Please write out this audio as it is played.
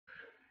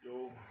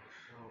Yo,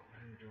 so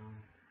how you doing?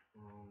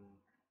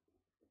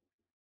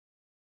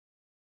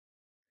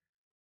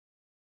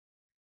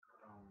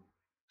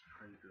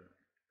 How you doing?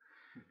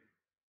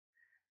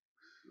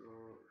 So,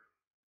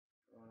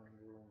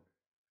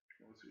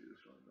 let's see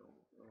this right now.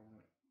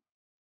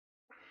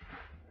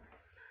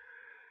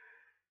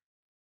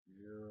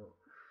 Yeah,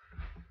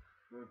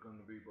 we're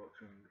gonna be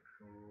boxing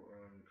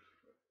and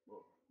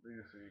well,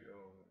 basically,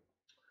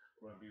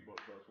 we're gonna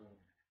beatbox battle,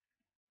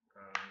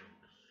 and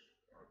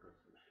I guess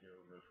it's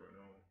this right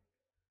now.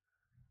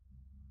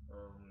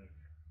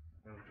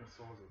 And we just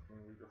solved it.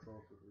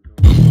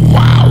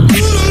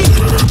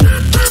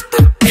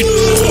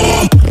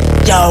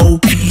 Yo.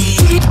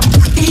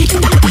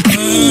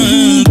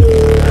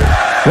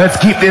 Let's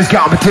keep this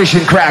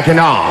competition cracking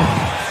on.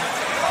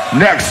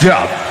 Next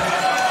up,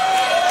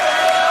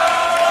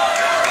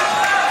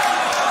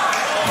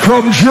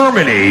 from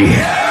Germany,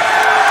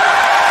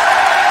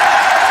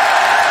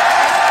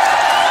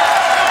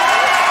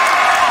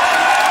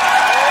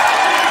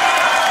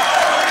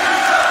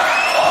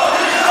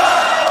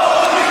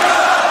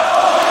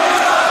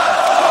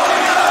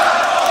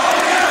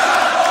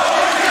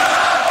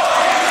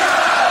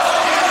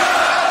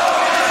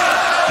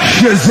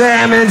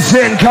 Shazam and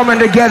Sin coming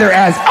together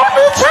as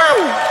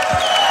Onii-Chan.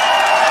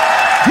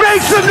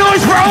 Make some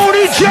noise for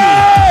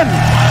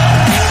Onii-Chan!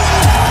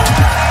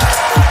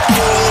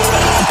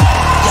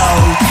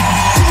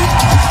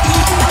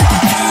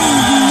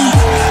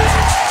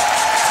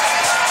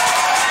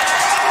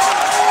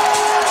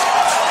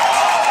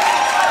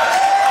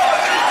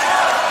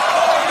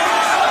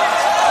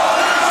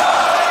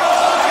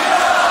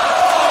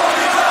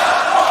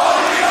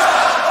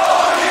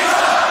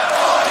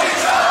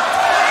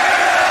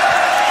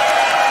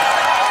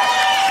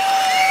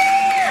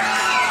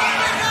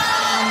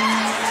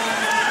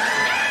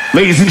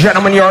 Ladies and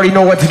gentlemen, you already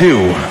know what to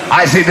do.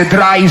 I say the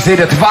drei, you say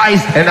the zwei,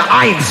 and the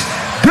eins.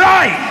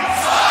 Drei!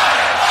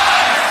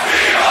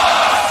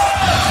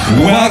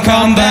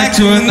 Welcome back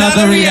to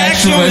another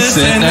reaction with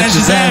Sin and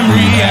Shazam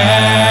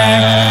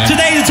React.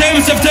 Today the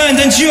tables have turned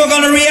and you are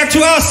gonna react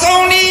to us,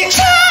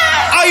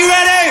 Onii-Chan! Are you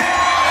ready?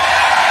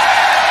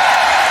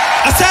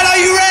 I said, are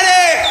you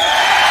ready?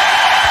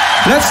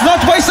 Let's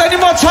not waste any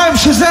more time,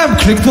 Shazam!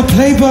 Click the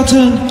play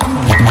button.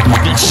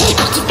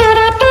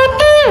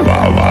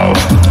 Wow, wow.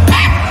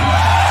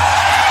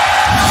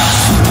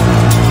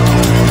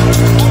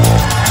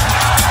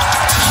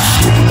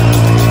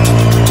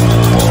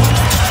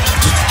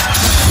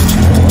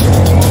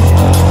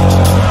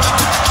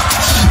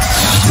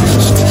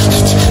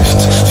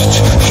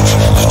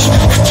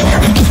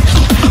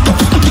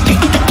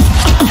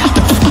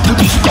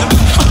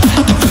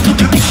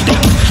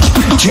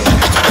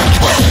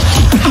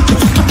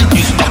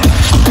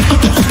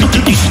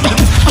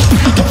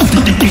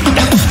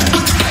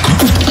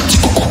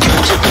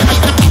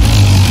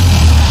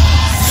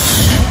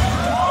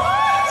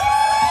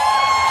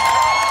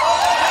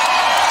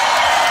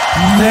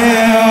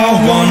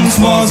 There once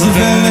was a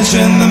village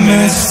in the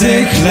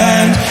mystic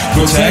land,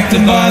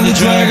 protected by the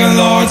Dragon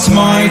Lord's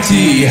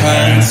mighty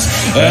hands.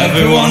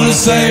 Everyone is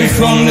safe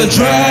from the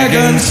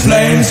dragon's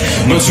flames,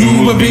 but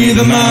who will be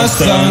the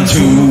master and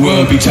who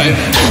will be tamed?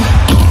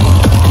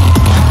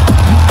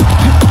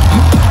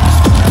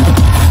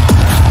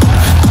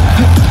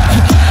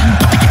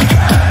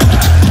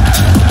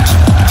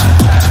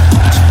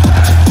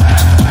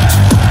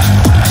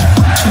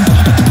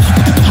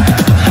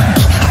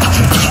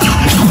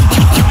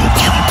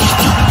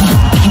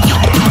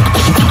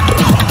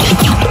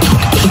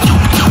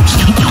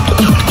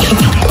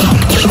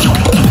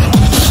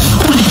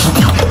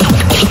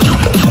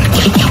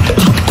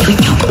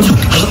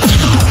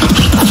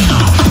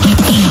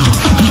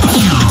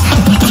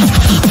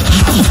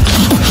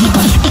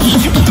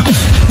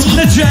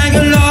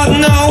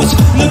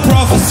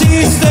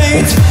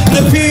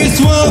 The peace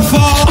will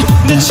fall,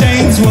 the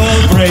chains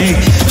will break.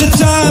 The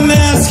time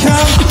has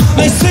come,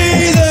 I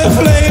see the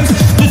flames.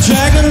 The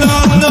Dragon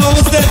Lord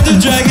knows that the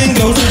dragon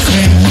goes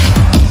insane.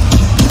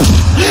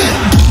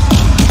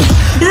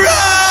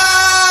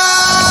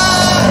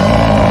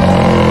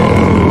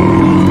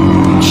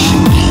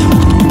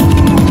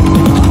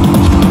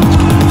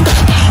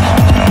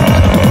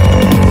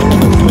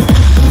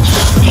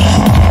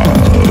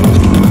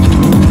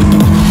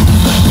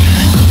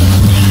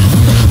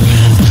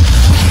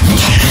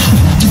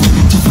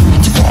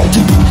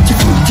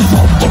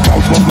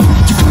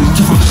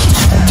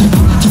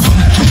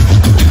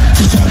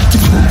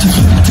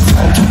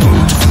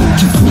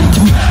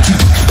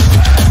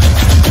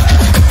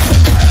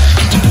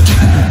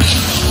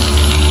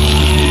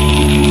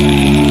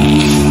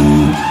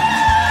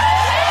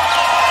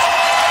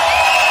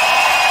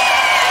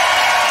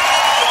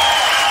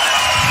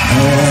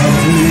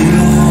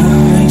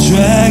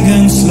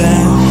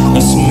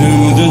 A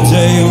smoother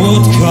day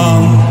would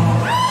come.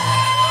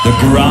 The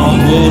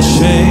ground will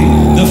shake,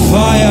 the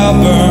fire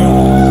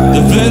burn,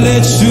 the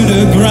village to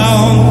the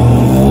ground.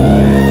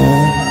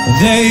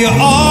 They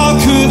all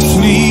could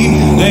flee,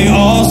 they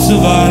all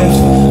survived,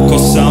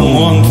 'cause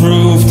someone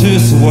proved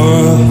his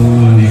worth.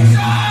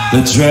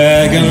 The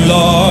Dragon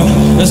Lord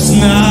has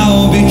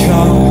now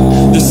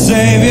become the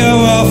savior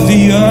of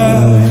the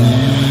earth.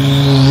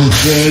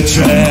 The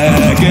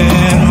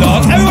Dragon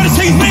Lord, everybody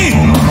sing with me!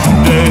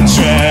 The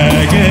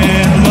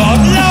Dragon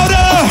Lord,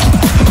 louder!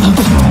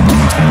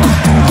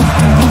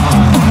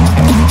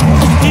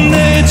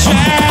 The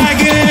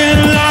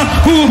Dragon Lord,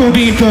 who will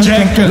be the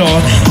Dragon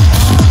Lord?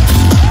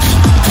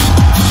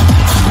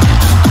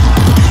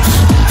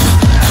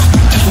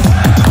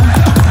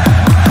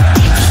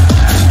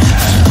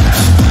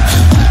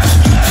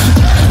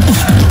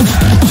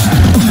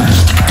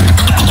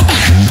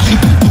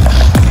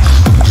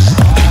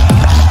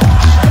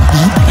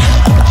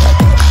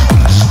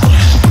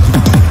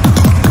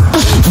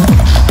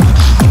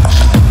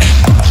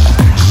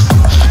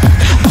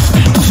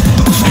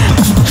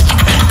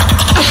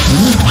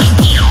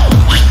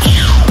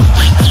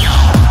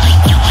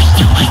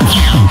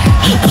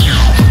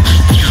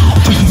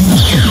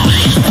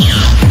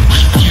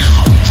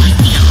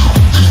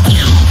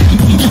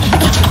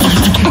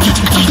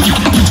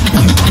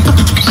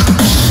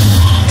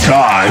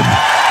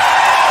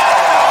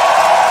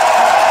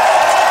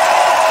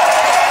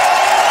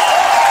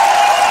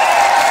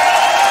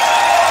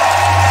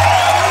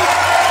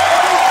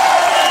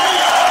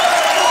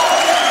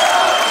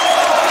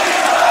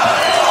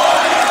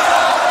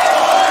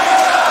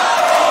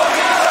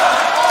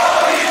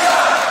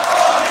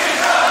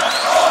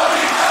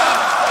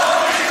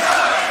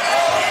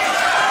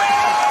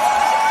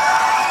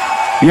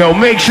 Yo,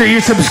 make sure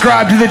you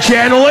subscribe to the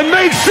channel and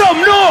make some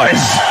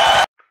noise!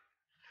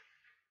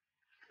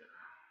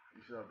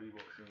 You see that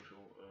beatboxing show,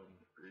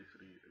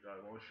 basically,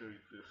 guys, I want to show you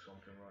this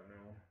something right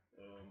now.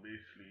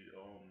 Basically,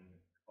 on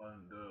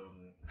the,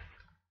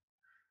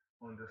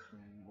 on this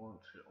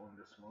month,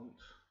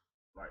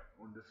 like,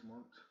 on this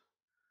month,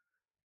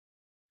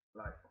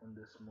 right,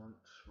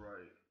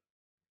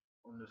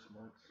 on this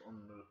month,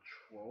 on the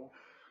 12th,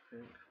 I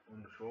think,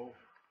 on the 12th,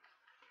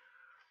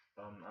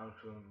 I'm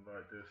feeling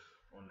like this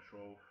on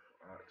 12th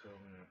at,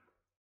 on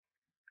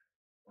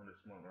this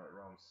month at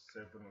around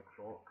 7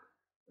 o'clock,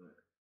 7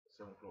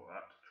 o'clock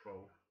at 12,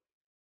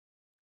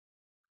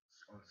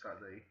 on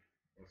Saturday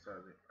at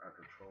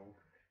the 12,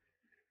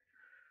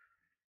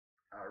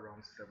 at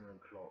around 7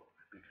 o'clock,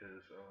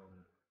 because,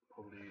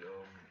 probably,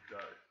 that,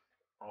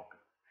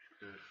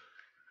 because,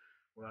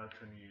 when I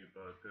tell you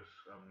about this,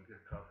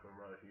 cafe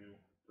right here,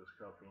 this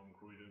cafe on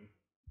Croydon,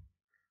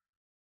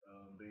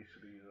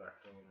 basically, like,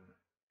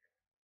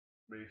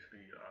 we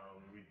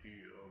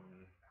do,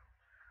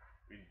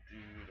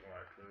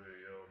 like,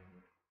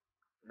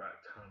 like,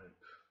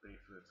 talent,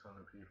 basically,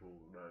 talent people,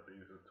 like,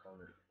 these are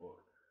talent, but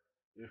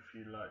if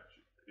you like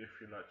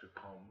to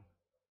come,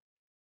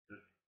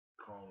 just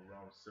come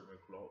around 7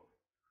 o'clock,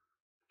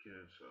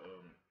 because,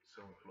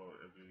 7 o'clock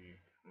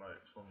every, like,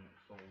 some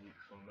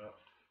weeks on that,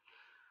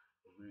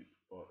 but we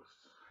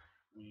haven't,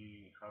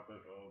 we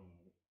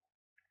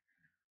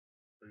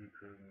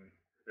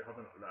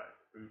haven't, like, like,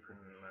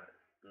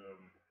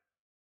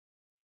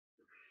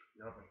 we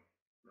haven't,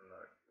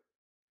 like,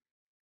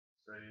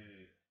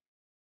 say,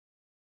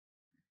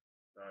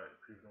 like,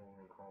 people don't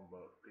want to come,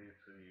 but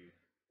basically,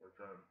 what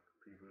time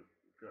people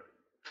get,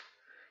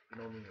 you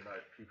know what I mean,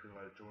 like, people,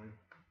 like, join,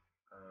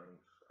 and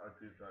I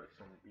did, like,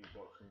 some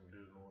beatboxing,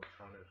 doing more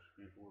challenges,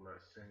 people,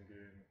 like,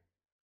 singing,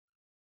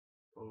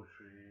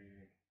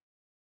 poetry,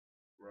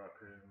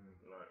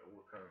 rapping, like,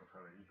 all kind of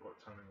talent. You got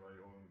talent like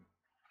your own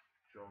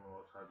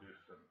genres. I do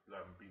some,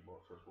 like,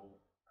 beatbox as well,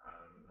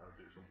 and I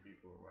do some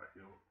people right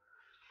here.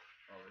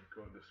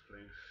 Got this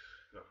place,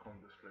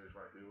 this place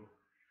right here,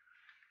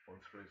 on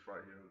this place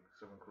right here,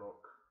 7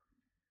 o'clock.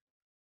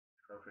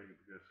 I think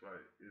because,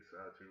 like, it's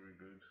actually really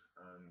good,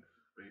 and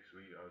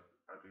basically I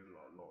do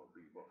like, a lot of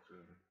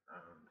beatboxing,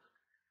 and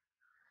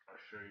I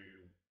show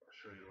you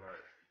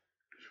like,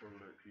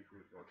 people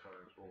who've got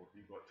talent as well. If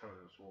you've got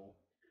talent as well,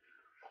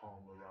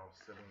 come around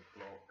 7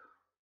 o'clock.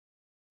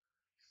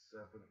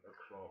 7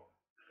 o'clock,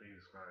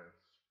 please, guys,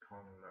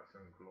 come at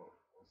 7 o'clock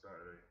on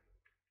Saturday.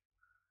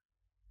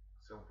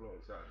 7 o'clock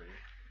on Saturday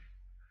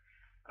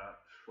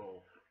at 12.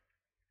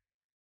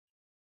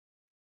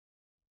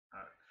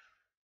 At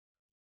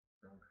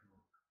 7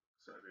 o'clock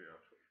Saturday at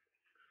 12.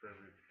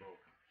 February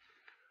 12th.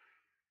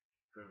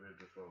 February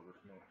the 12th.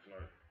 It's not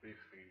like,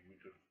 basically,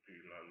 we just do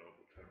like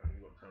local talent.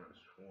 You got talent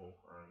as well,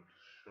 and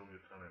show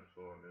your talent as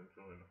well, and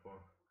enjoy the fun.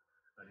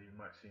 And you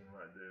might see him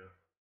right there.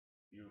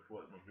 You've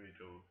watched my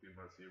videos, you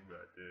might see him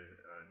right there,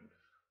 and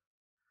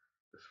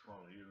just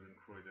come, you in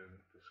Croydon,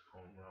 just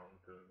come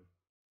round, and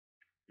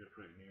you're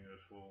pretty new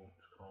as well,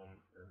 to come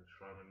and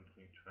try and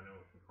new channel,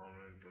 and come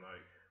in,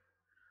 like,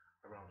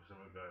 around 7,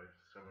 guys,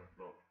 7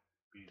 o'clock,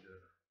 be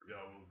there.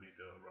 Yeah, I will be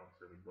there around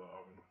 7, but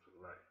I'm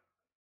like,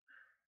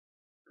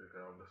 because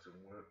I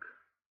doesn't work,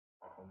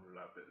 I'll come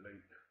like a bit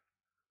late,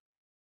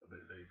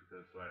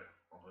 because, like,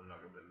 I'm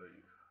like a bit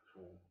late,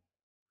 so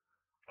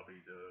I'll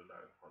be there,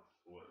 like, once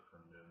work,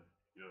 and then,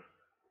 yeah,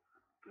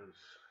 because,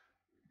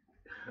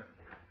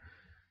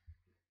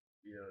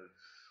 yeah,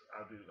 I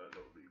do like a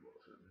lot of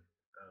beatboxing,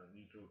 and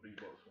you do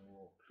beatboxing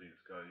more,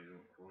 please, guys, you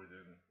don't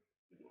Croydon,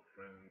 you got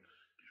friends,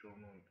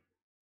 Jonathan,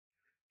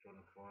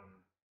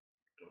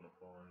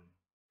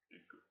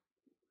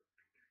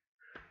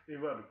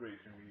 you've had a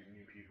great to meet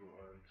new people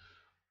and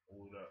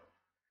all that.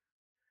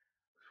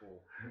 So,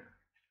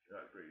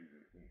 that great to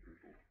meet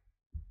people.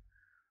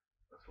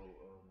 So,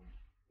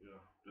 yeah,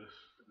 this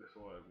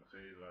all I can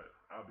say. Like,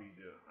 I'll be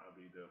there,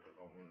 but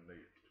I'm running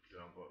late.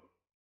 Yeah, but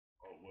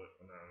I'll work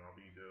and then I'll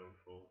be there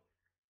for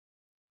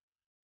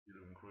you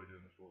know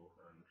encouraging as well.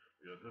 And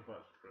yeah, just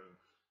like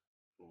friends.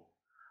 So,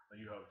 and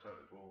you have time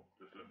as well.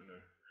 Just let me know.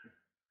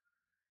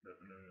 Let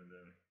me know, and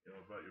then you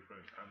know invite your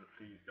friends. And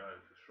please, guys,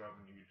 subscribe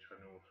to new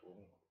channel as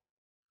well.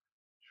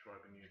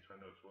 Subscribe to new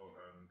channel as well.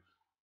 And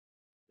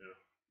yeah,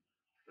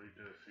 right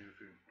there. See you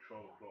soon.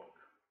 12 o'clock.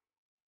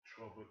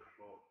 12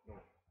 o'clock. No.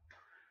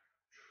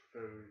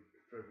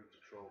 Further to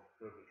 12,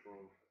 further to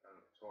 12, and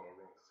start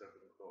around 7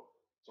 o'clock.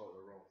 Start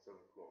around 7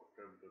 o'clock,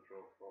 further to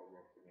 12, start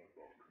around 7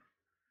 o'clock.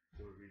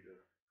 So read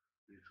it,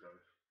 these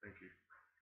guys. Thank you.